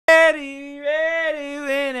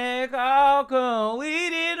how come we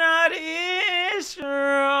did not intro?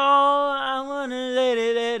 I wanna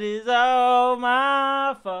say that it's all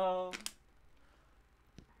my fault.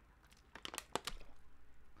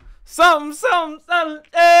 Something,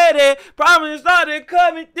 steady. Promise started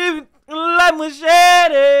coming through like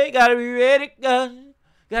machete. Gotta be ready, gun.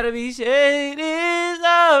 Gotta be shady,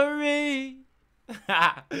 sorry.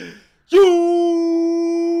 YouTube.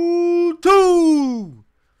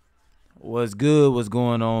 What's good? What's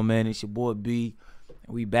going on, man? It's your boy B.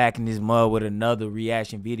 We back in this mud with another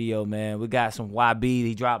reaction video, man. We got some YB.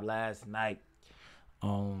 He dropped last night.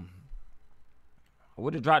 I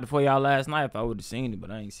would have dropped it for y'all last night if I would have seen it,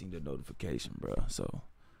 but I ain't seen the notification, bro. So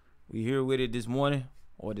we here with it this morning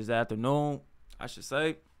or this afternoon, I should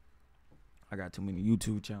say. I got too many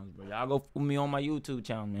YouTube channels, bro. Y'all go follow me on my YouTube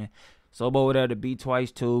channel, man. Sub over there to B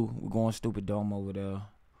Twice 2. We're going stupid dome over there.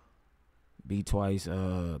 B Twice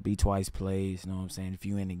plays, you know what I'm saying? If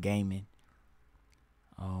you into gaming.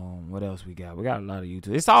 What else we got? We got a lot of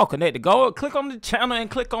YouTube. It's all connected. Go click on the channel and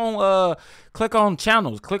click on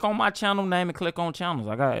channels. Click on my channel name and click on channels.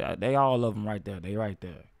 They all of them right there. They right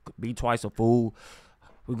there. B Twice a fool.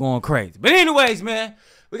 We're going crazy. But anyways, man,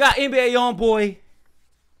 we got NBA Youngboy.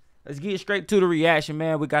 Let's get straight to the reaction,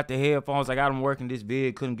 man. We got the headphones. I got them working this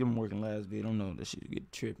vid. Couldn't get them working last vid. I don't know. That shit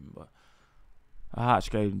get tripping, but I hop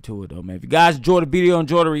straight into it, though, man. If you guys enjoy the video,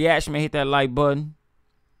 enjoy the reaction, man, hit that like button.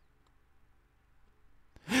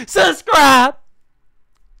 Subscribe.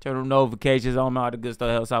 Turn on notifications on, all the good stuff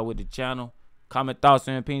helps out with the channel. Comment thoughts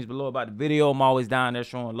and opinions below about the video. I'm always down there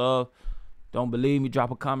showing love. Don't believe me?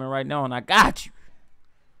 Drop a comment right now, and I got you.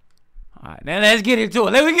 All right, now let's get into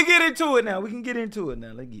it. We can get into it now. Let's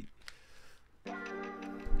get it.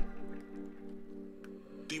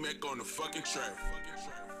 D-Mac on the fucking track.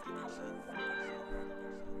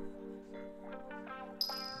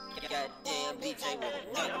 Goddamn DJ with a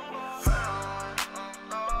nigga.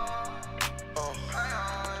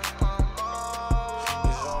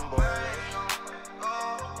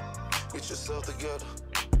 Get yourself together.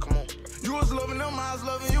 Come on. You was loving them, I was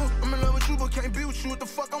loving you. I'm in love with you, but can't be with you. What the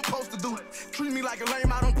fuck I'm supposed to do? Treat me like a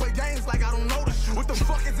lame, I don't play games like I don't notice you. What the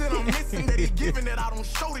fuck is it I'm missing that he giving that I don't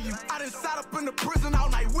show to you? I done sat up in the prison all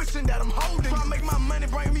night wishing that I'm holding. Try to make my money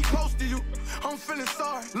bring me close to you. I'm feeling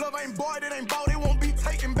sorry. Love ain't bought, it ain't bought, it won't be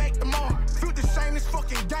taken back tomorrow. Feel the shame, this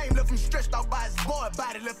fucking game left him stretched out by his boy.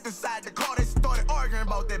 Body left inside the car, they started arguing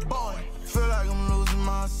about that boy. Feel like I'm losing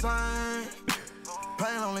my sign.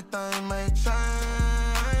 Pain only thing may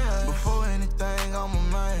change. Before anything, I'm a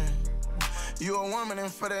man. You a woman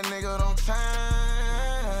and for that nigga don't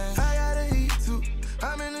change. I gotta eat too.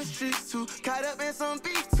 I'm in the streets too. Caught up in some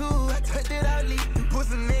beef too. I take it out, leave you.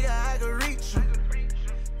 Pussy nigga, I can reach you.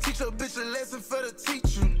 Teach your bitch a lesson for the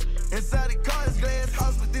teacher. Inside the car is glass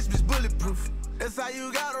house, but this bitch bulletproof. That's how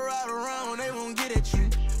you gotta ride around when they won't get at you.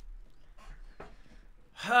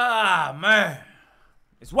 Ah, man.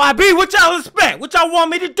 It's YB. What y'all expect? What y'all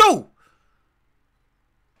want me to do?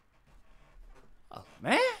 Oh,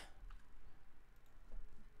 man.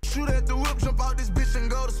 Shoot at the whip, jump out this bitch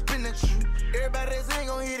and go to spin at you. Everybody that's ain't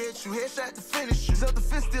gon' hit at you. Headshot to finish you.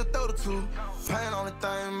 Self-defense still throw the two. Pain only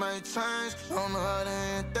thing may change. Don't know how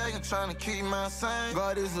they ain't thinking, trying to keep my sane.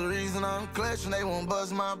 God is the reason I'm clutching, they won't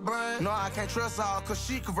buzz my brain. No, I can't trust all, cause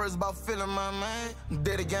she converts about feeling my man.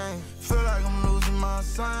 Dead again. Feel like I'm losing my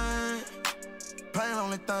sign. Pain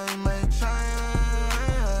only thing may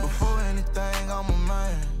change. Before anything, I'm a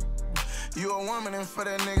man. You a woman and for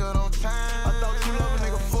that nigga don't change. I thought you love a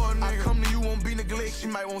nigga for a nigga. I come to you, won't be neglect. She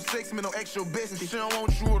might want sex, me no extra business. She don't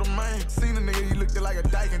want you or the man. Seen a nigga, he looked like a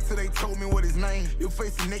dyke until they told me what his name. Your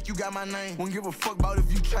face and neck, you got my name. Won't give a fuck about if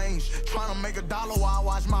you change. Trying to make $1 while I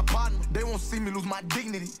watch my partner. They won't see me lose my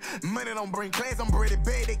dignity. Money don't bring class, I'm breaded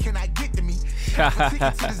bad, they cannot get to me.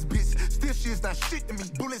 Ticket to this bitch, still shit's not shit to me.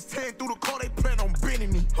 Bullets tearing through the car, they plan on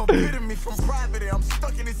bending me. Forbidding me from private, I'm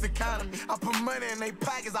stuck in this economy. I put money in they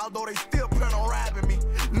pockets, although they still plan on robbing me.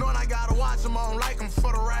 Knowing I gotta watch them, I don't like them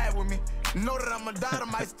for the ride with me. Know that I'm a daughter,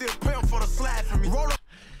 might still pay them for the slap for me. Roll up.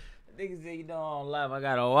 Niggas say you don't laugh. I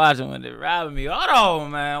gotta watch them when they robbing me. Hold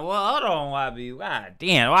on, man. Well, hold on, YB. God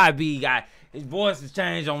damn, YB got his voice has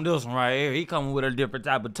changed on this one right here. He coming with a different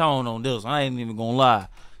type of tone on this one. I ain't even gonna lie.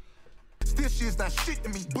 Still shit's not shit to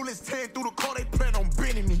me. Bullets tearing through the car, they plan on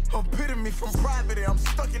bending me. Forbidding me from private, I'm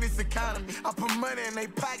stuck in this economy. I put money in they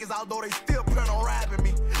pockets, although they still plan on robbing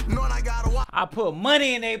me. Knowing I gotta watch. I put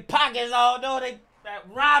money in their pockets, although they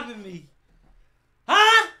robbing me.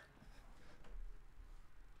 Huh?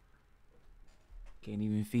 Can't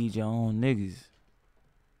even feed your own niggas.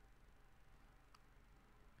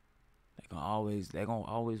 They gonna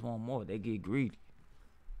always want more. They get greedy.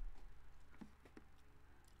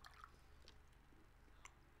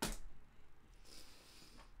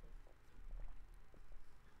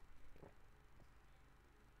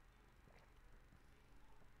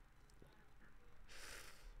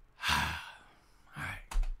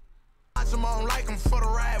 him, I don't like him for the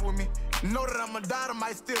ride with me. Know that I'm a daughter,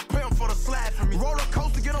 might still pay him for the slide for me. Roller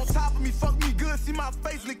coaster, get on top of me, fuck me good, see my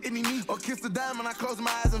face lick any knee. Or kiss the diamond, I close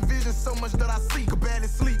my eyes and vision so much that I see. Could barely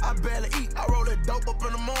sleep, I barely eat. I roll that dope up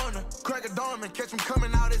in the morning. Crack a dawn and catch him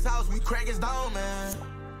coming out his house, we crack his down, man.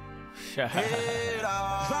 Head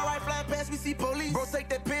off. Fly right, flying past, we see police. Bro, take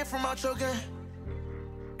that pen from out your gun.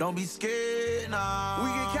 Don't be scared, nah. We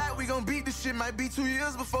get caught, we gon' beat this shit. Might be 2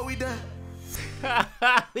 years before we done.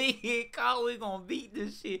 We get caught, we gonna beat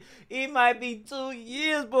this shit. It might be 2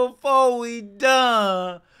 years before we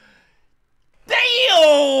done.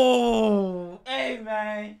 Damn! Hey,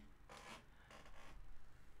 man.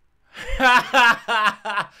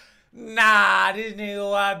 Nah, this nigga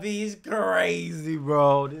YB is crazy,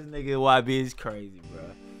 bro. This nigga YB is crazy, bro.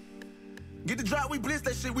 Get the drop, we blitz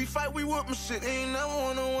that shit. We fight, we whoop 'em shit. Ain't never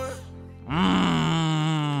one-on-one.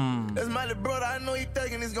 That's my little brother, I know he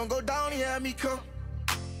thinking it's gonna go down, he had me come.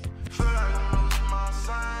 Feel like I'm losing my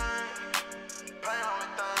sign. Pain on me,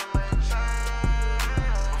 thing may change.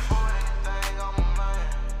 Before anything on my mind.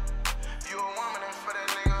 You a woman and for that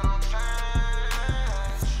nigga don't change.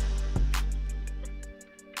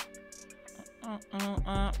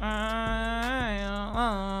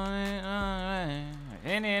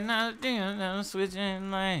 And then I'm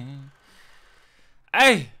switching lane.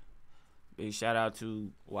 Hey! Big shout out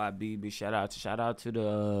to YB. Big shout out to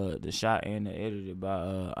the shot and the edited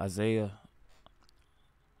by Isaiah.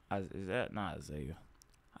 Is that not Isaiah?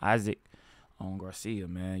 Isaac on Garcia,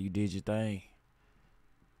 man. You did your thing.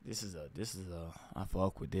 This is a I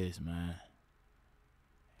fuck with this, man.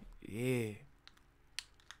 Yeah.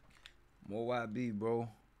 More YB, bro.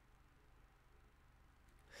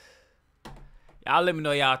 Y'all let me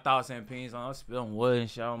know y'all thoughts and opinions on spilling wood and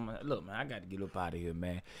shit. Look, man, I got to get up out of here,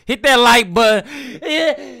 man. Hit that like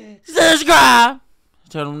button. Subscribe.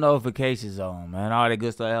 Turn them notifications on, man. All that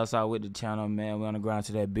good stuff else out with the channel, man. We on the ground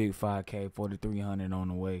to that big 5K, 4,300 on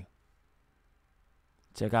the way.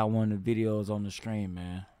 Check out one of the videos on the screen,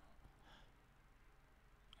 man.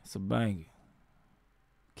 It's a banger.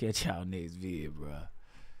 Catch y'all next video, bro.